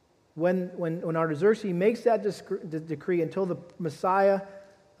 When Artaxerxes makes that decree until the Messiah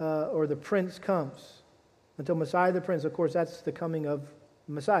or the Prince comes. Until Messiah the Prince, of course, that's the coming of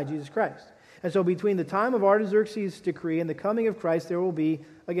Messiah, Jesus Christ. And so between the time of Artaxerxes' decree and the coming of Christ, there will be,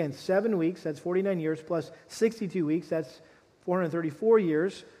 again, 7 weeks, that's 49 years, plus 62 weeks, that's 434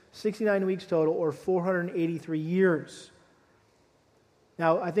 years, 69 weeks total, or 483 years.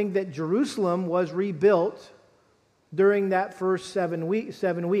 Now, I think that Jerusalem was rebuilt during that first 7 weeks,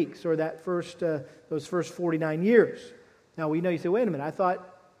 or that those first 49 years. Now, we know, you say, wait a minute, I thought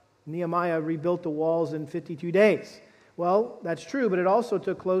Nehemiah rebuilt the walls in 52 days. Well, that's true, but it also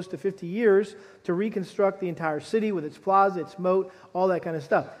took close to 50 years to reconstruct the entire city with its plaza, its moat, all that kind of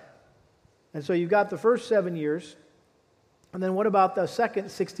stuff. And so you've got the first 7 years, and then what about the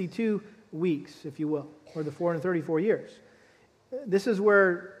second 62 weeks, if you will, or the 434 years? This is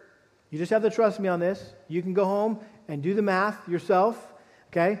where you just have to trust me on this. You can go home and do the math yourself,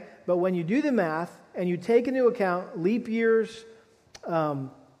 okay? But when you do the math and you take into account leap years,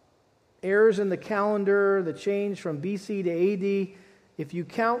 errors in the calendar, the change from BC to AD, if you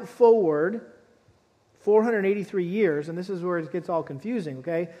count forward 483 years, and this is where it gets all confusing,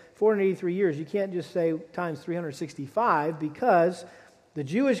 okay? 483 years, you can't just say times 365 because the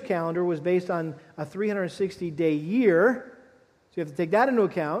Jewish calendar was based on a 360-day year, so you have to take that into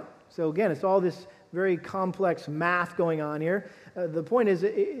account. So again, it's all this very complex math going on here. The point is,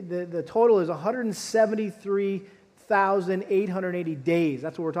 the total is 173,880 days.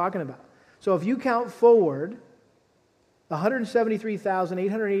 That's what we're talking about. So if you count forward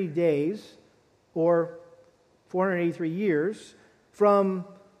 173,880 days, or 483 years, from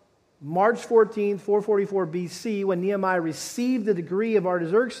March 14th, 444 BC, when Nehemiah received the decree of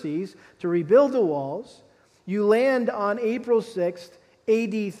Artaxerxes to rebuild the walls, you land on April 6th,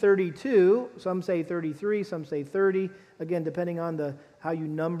 AD 32. Some say 33, some say 30. Again, depending on how you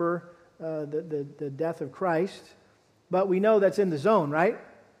number the death of Christ. But we know that's in the zone, right?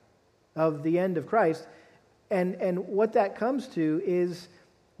 Of the end of Christ. And what that comes to is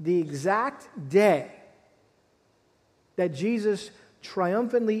the exact day that Jesus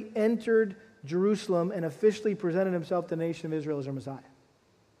triumphantly entered Jerusalem and officially presented himself to the nation of Israel as our Messiah.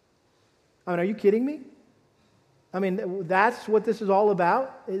 I mean, are you kidding me? I mean, that's what this is all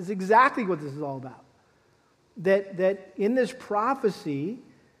about. It's exactly what this is all about. That in this prophecy,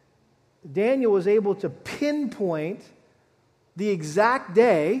 Daniel was able to pinpoint the exact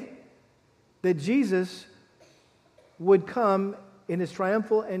day that Jesus would come in his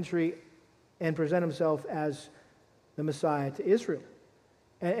triumphal entry and present himself as the Messiah to Israel.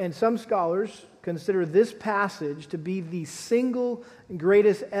 And some scholars consider this passage to be the single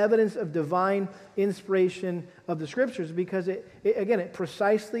greatest evidence of divine inspiration of the Scriptures because it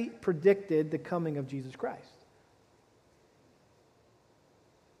precisely predicted the coming of Jesus Christ.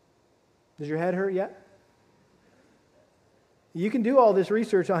 Does your head hurt yet? You can do all this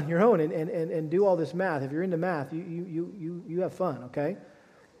research on your own and do all this math. If you're into math, you have fun, okay?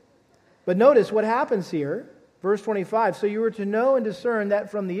 But notice what happens here. Verse 25, so you were to know and discern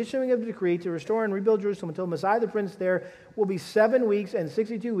that from the issuing of the decree to restore and rebuild Jerusalem until Messiah the Prince there will be 7 weeks and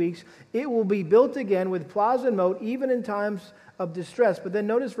 62 weeks. It will be built again with plaza and moat, even in times of distress. But then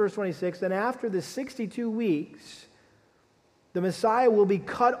notice verse 26, then after the 62 weeks, the Messiah will be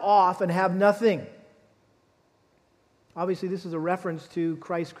cut off and have nothing. Obviously, this is a reference to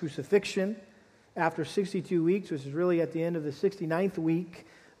Christ's crucifixion. After 62 weeks, which is really at the end of the 69th week,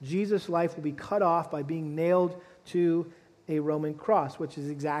 Jesus' life will be cut off by being nailed to a Roman cross, which is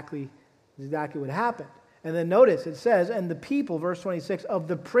exactly what happened. And then notice, it says, and the people, verse 26, of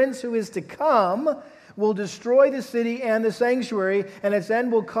the prince who is to come will destroy the city and the sanctuary, and its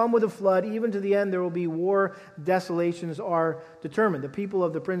end will come with a flood. Even to the end there will be war. Desolations are determined. The people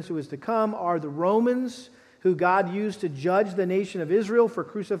of the prince who is to come are the Romans, who God used to judge the nation of Israel for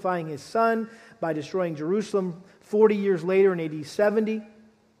crucifying his son by destroying Jerusalem 40 years later in AD 70.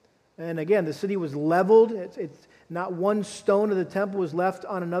 And again, the city was leveled. It's not one stone of the temple was left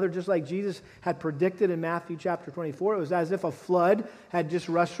on another, just like Jesus had predicted in Matthew chapter 24. It was as if a flood had just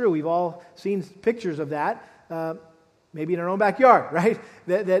rushed through. We've all seen pictures of that, maybe in our own backyard, right?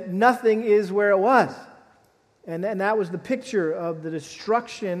 That nothing is where it was. And that was the picture of the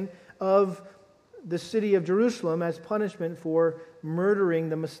destruction of the city of Jerusalem as punishment for murdering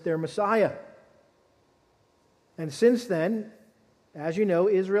their Messiah. And since then, as you know,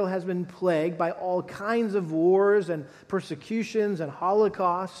 Israel has been plagued by all kinds of wars and persecutions and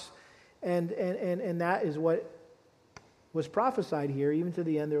holocausts, and that is what was prophesied here. Even to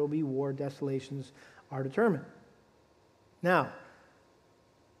the end there will be war, desolations are determined. Now,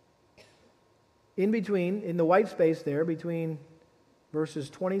 in the white space there, between verses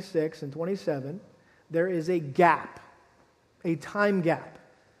 26 and 27, there is a gap, a time gap,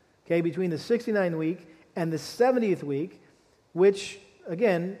 okay, between the 69th week and the 70th week, which,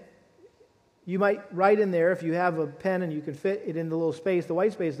 again, you might write in there, if you have a pen and you can fit it in the little space, the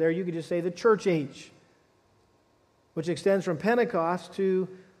white space there, you could just say the church age, which extends from Pentecost to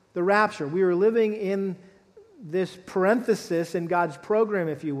the rapture. We are living in this parenthesis in God's program,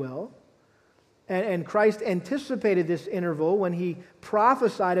 if you will, and Christ anticipated this interval when he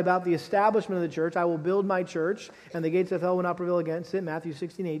prophesied about the establishment of the church. I will build my church, and the gates of hell will not prevail against it, Matthew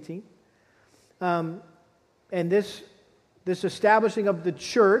 16:18. And this establishing of the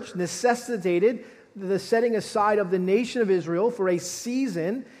church necessitated the setting aside of the nation of Israel for a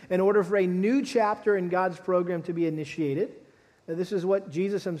season in order for a new chapter in God's program to be initiated. This is what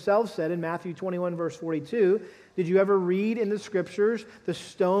Jesus himself said in Matthew 21, verse 42. Did you ever read in the Scriptures, the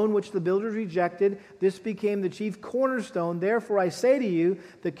stone which the builders rejected, this became the chief cornerstone. Therefore I say to you,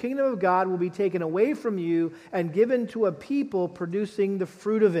 the kingdom of God will be taken away from you and given to a people producing the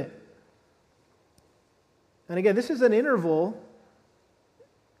fruit of it. And again, this is an interval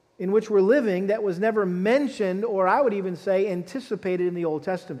in which we're living that was never mentioned, or I would even say anticipated in the Old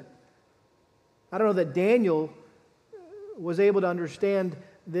Testament. I don't know that Daniel was able to understand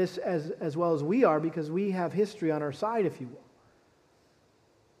this as well as we are, because we have history on our side, if you will.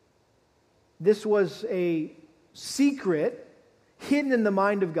 This was a secret hidden in the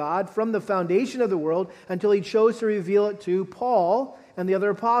mind of God from the foundation of the world until he chose to reveal it to Paul and the other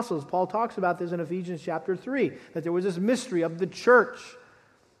apostles. Paul talks about this in Ephesians chapter 3, that there was this mystery of the church,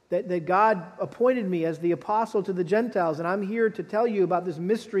 that God appointed me as the apostle to the Gentiles, and I'm here to tell you about this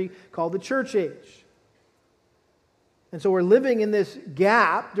mystery called the church age. And so we're living in this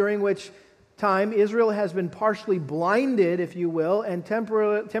gap during which time Israel has been partially blinded, if you will, and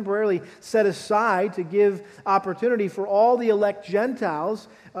temporarily set aside to give opportunity for all the elect Gentiles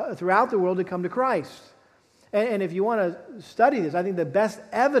throughout the world to come to Christ. And if you want to study this, I think the best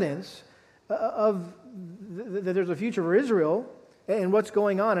evidence that there's a future for Israel and what's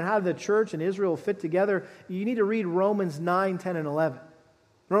going on and how the church and Israel fit together, you need to read Romans 9, 10, and 11.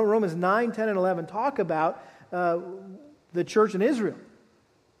 Romans 9, 10, and 11 talk about the church in Israel.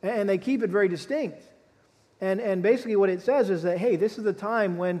 And they keep it very distinct. And basically what it says is that, hey, this is the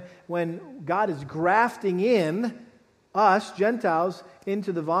time when God is grafting in us, Gentiles,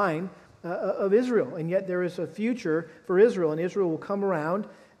 into the vine of Israel. And yet there is a future for Israel, and Israel will come around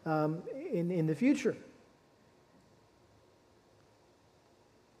in the future.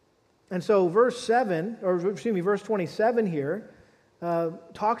 And so verse 27 here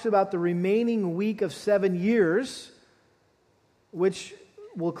talks about the remaining week of 7 years, which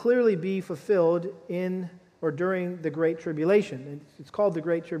will clearly be fulfilled in or during the Great Tribulation. And it's called the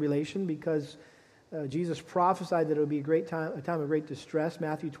Great Tribulation because Jesus prophesied that it would be a time of great distress.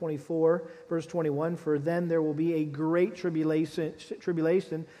 Matthew 24, verse 21, for then there will be a great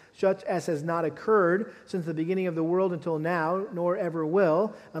tribulation such as has not occurred since the beginning of the world until now, nor ever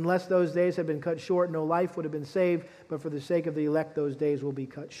will. Unless those days had been cut short, no life would have been saved, but for the sake of the elect, those days will be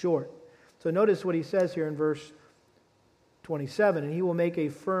cut short. So notice what he says here in verse 27, and he will make a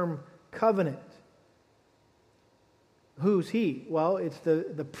firm covenant. Who's he? Well, it's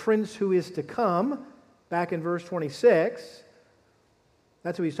the prince who is to come, back in verse 26.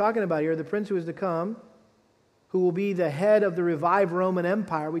 That's what he's talking about here, the prince who is to come, who will be the head of the revived Roman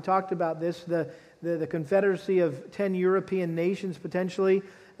Empire. We talked about this, the confederacy of 10 European nations potentially,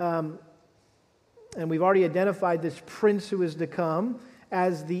 and we've already identified this prince who is to come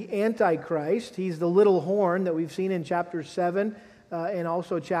as the Antichrist. He's the little horn that we've seen in chapter 7 and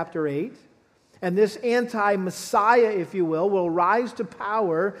also chapter 8. And this anti-Messiah, if you will rise to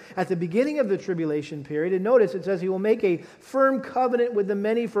power at the beginning of the tribulation period. And notice it says he will make a firm covenant with the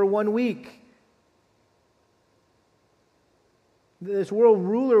many for 1 week. This world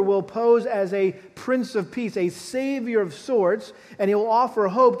ruler will pose as a Prince of Peace, a Savior of sorts, and he will offer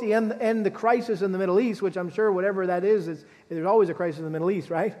hope to end the crisis in the Middle East, which I'm sure whatever that is, there's always a crisis in the Middle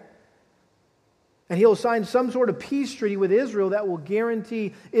East, right? And he'll sign some sort of peace treaty with Israel that will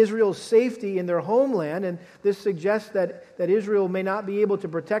guarantee Israel's safety in their homeland. And this suggests that Israel may not be able to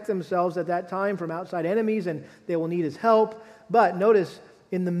protect themselves at that time from outside enemies, and they will need his help. But notice,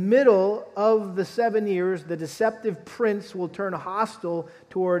 in the middle of the 7 years, the deceptive prince will turn hostile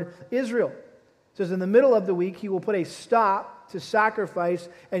toward Israel. It says in the middle of the week, he will put a stop to sacrifice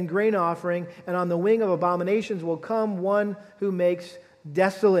and grain offering, and on the wing of abominations will come one who makes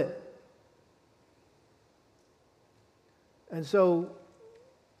desolate. And so,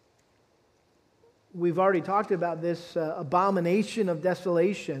 we've already talked about this abomination of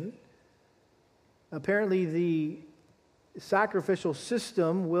desolation. Apparently, the sacrificial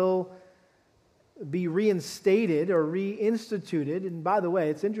system will be reinstated or reinstituted. And by the way,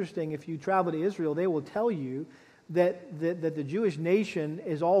 it's interesting, if you travel to Israel, they will tell you that the Jewish nation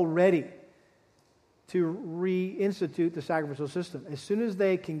is all ready to reinstitute the sacrificial system. As soon as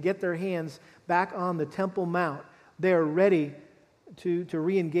they can get their hands back on the Temple Mount, they are ready to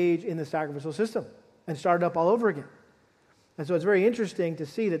re-engage in the sacrificial system and start it up all over again. And so it's very interesting to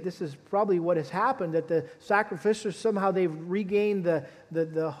see that this is probably what has happened, that the sacrificials, somehow they've regained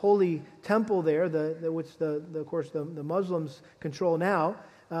the holy temple there, which of course the Muslims control now.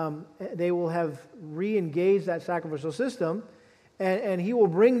 They will have re-engaged that sacrificial system, and he will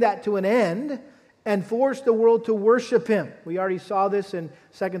bring that to an end and force the world to worship him. We already saw this in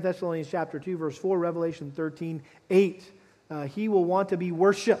 2 Thessalonians chapter 2, verse 4, Revelation 13:8. He will want to be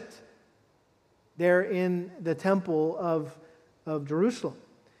worshipped there in the temple of Jerusalem.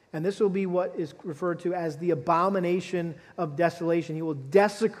 And this will be what is referred to as the abomination of desolation. He will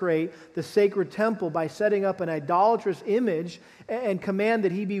desecrate the sacred temple by setting up an idolatrous image and command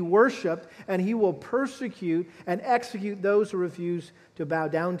that he be worshipped, and he will persecute and execute those who refuse to bow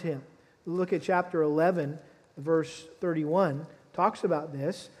down to him. Look at chapter 11, verse 31. Talks about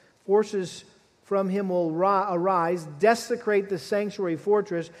this. Forces from him will arise, desecrate the sanctuary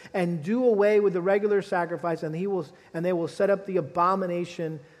fortress, and do away with the regular sacrifice, and they will set up the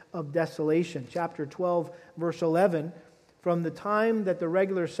abomination of desolation. Chapter 12, verse 11. From the time that the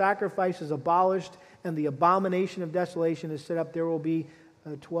regular sacrifice is abolished and the abomination of desolation is set up, there will be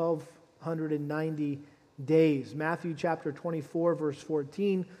 1,290 days. Matthew chapter 24, verse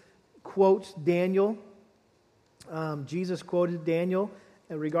 14. Quotes Daniel. Jesus quoted Daniel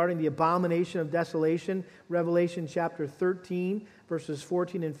regarding the abomination of desolation. Revelation chapter 13, verses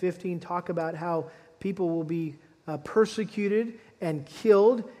 14 and 15 talk about how people will be persecuted and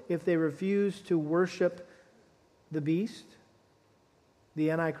killed if they refuse to worship the beast, the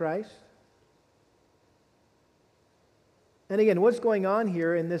Antichrist. And again, what's going on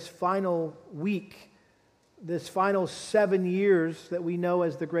here in this final week, this final 7 years that we know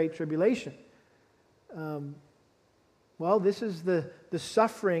as the Great Tribulation? Well, this is the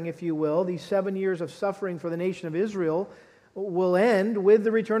suffering, if you will. These 7 years of suffering for the nation of Israel will end with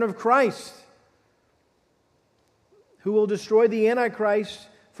the return of Christ, who will destroy the Antichrist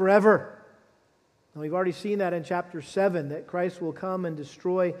forever. Now, we've already seen that in chapter 7, that Christ will come and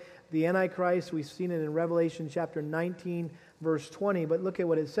destroy the Antichrist. We've seen it in Revelation chapter 19, verse 20. But look at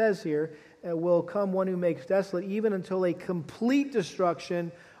what it says here. Will come one who makes desolate, even until a complete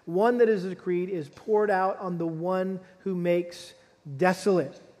destruction, one that is decreed, is poured out on the one who makes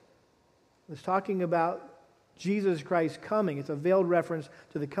desolate. It's talking about Jesus Christ coming. It's a veiled reference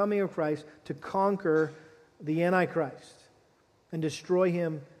to the coming of Christ to conquer the Antichrist and destroy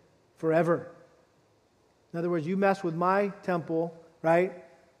him forever. In other words, you mess with my temple, right?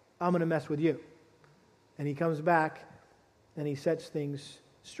 I'm going to mess with you. And he comes back and he sets things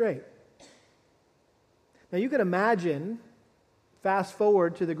straight. Now you can imagine, fast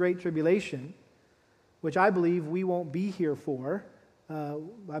forward to the Great Tribulation, which I believe we won't be here for.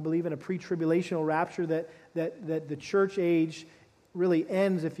 I believe in a pre-tribulational rapture that the church age really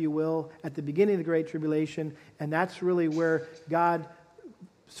ends, if you will, at the beginning of the Great Tribulation, and that's really where God's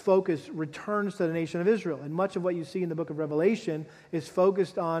focus returns to the nation of Israel. And much of what you see in the book of Revelation is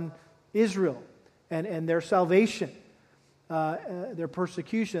focused on Israel and their salvation, their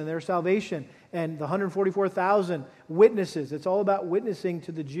persecution, their salvation, and the 144,000 witnesses. It's all about witnessing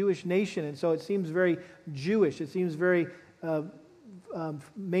to the Jewish nation, and so it seems very Jewish. It seems very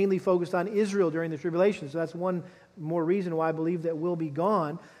mainly focused on Israel during the tribulation. So that's one more reason why I believe that we'll be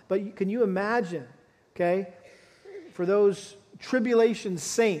gone. But can you imagine, okay, for those tribulation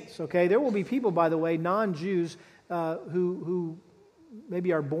saints, okay, there will be people, by the way, non-Jews who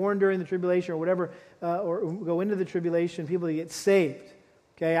maybe are born during the tribulation or whatever, or go into the tribulation, people that get saved.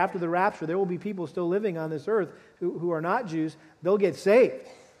 Okay, after the rapture, there will be people still living on this earth who are not Jews. They'll get saved.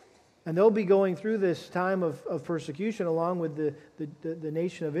 And they'll be going through this time of persecution along with the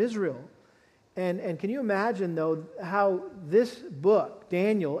nation of Israel. And can you imagine, though, how this book,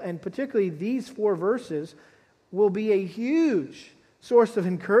 Daniel, and particularly these 4 verses, will be a huge source of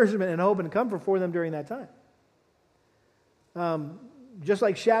encouragement and hope and comfort for them during that time. Just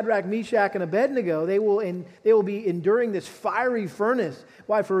like Shadrach, Meshach, and Abednego, they will be enduring this fiery furnace.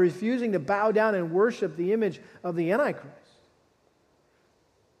 Why? For refusing to bow down and worship the image of the Antichrist.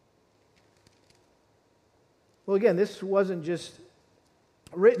 Well, again, this wasn't just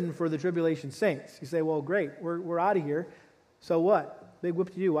written for the tribulation saints. You say, well, great, we're out of here. So what? Big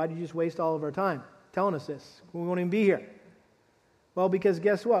whoop to you. Why did you just waste all of our time telling us this? We won't even be here. Well, because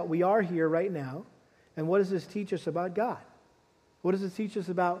guess what? We are here right now. And what does this teach us about God? What does this teach us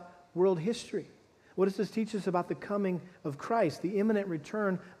about world history? What does this teach us about the coming of Christ, the imminent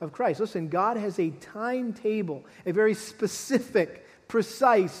return of Christ? Listen, God has a timetable, a very specific,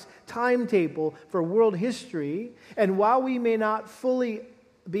 precise timetable for world history. And while we may not fully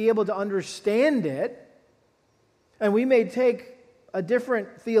be able to understand it, and we may take a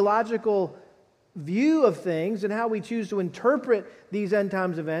different theological view of things and how we choose to interpret these end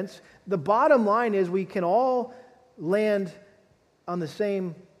times events, the bottom line is we can all land on the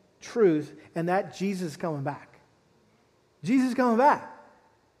same truth, and that Jesus is coming back. Jesus is coming back.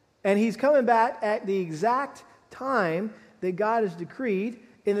 And He's coming back at the exact time that God has decreed,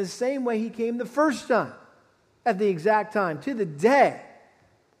 in the same way He came the first time, at the exact time, to the day.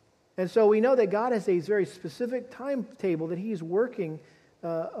 And so we know that God has a very specific timetable that He's working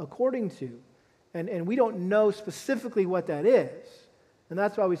according to. And we don't know specifically what that is. And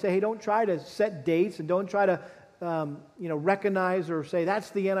that's why we say, hey, don't try to set dates, and don't try to recognize or say that's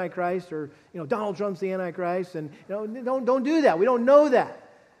the Antichrist, or Donald Trump's the Antichrist, and don't do that. We don't know that,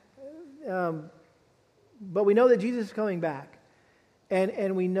 but we know that Jesus is coming back,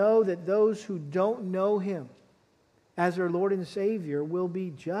 and we know that those who don't know Him as their Lord and Savior will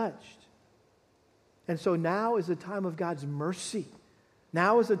be judged. And so now is the time of God's mercy.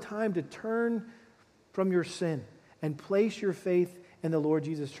 Now is the time to turn from your sin and place your faith in the Lord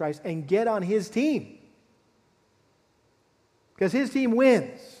Jesus Christ and get on His team. Because His team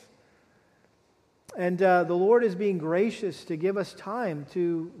wins. And the Lord is being gracious to give us time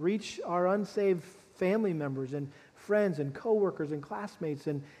to reach our unsaved family members and friends and coworkers and classmates.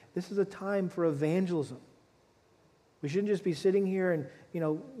 And this is a time for evangelism. We shouldn't just be sitting here and,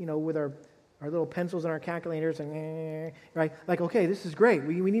 with our little pencils and our calculators and, right? Like, okay, this is great.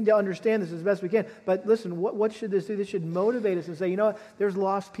 We need to understand this as best we can. But listen, what should this do? This should motivate us and say, you know what? There's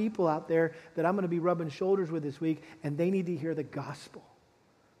lost people out there that I'm going to be rubbing shoulders with this week, and they need to hear the gospel.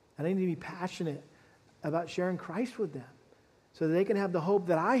 And they need to be passionate about sharing Christ with them so that they can have the hope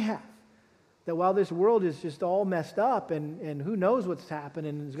that I have. That while this world is just all messed up and who knows what's happened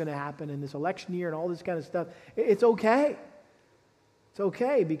and is going to happen in this election year and all this kind of stuff, it's okay. It's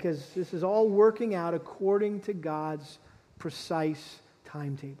okay, because this is all working out according to God's precise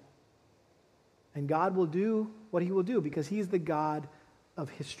timetable. And God will do what He will do because He's the God of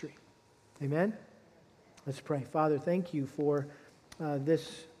history. Amen? Let's pray. Father, thank You for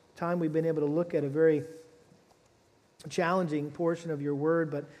this time we've been able to look at a very challenging portion of Your Word,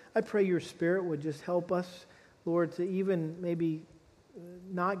 but I pray Your Spirit would just help us, Lord, to even maybe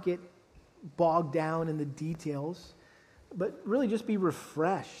not get bogged down in the details, but really just be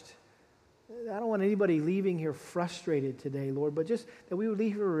refreshed. I don't want anybody leaving here frustrated today, Lord, but just that we would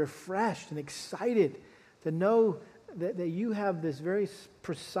leave here refreshed and excited to know that You have this very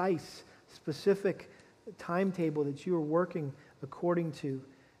precise, specific timetable that You are working according to,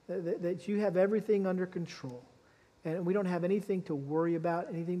 that You have everything under control. And we don't have anything to worry about,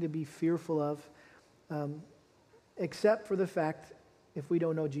 anything to be fearful of, except for the fact if we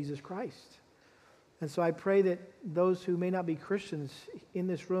don't know Jesus Christ. And so I pray that those who may not be Christians in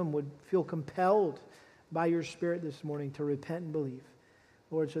this room would feel compelled by Your Spirit this morning to repent and believe,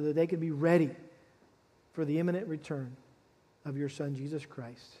 Lord, so that they could be ready for the imminent return of Your Son, Jesus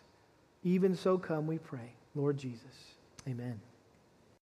Christ. Even so come, we pray, Lord Jesus. Amen.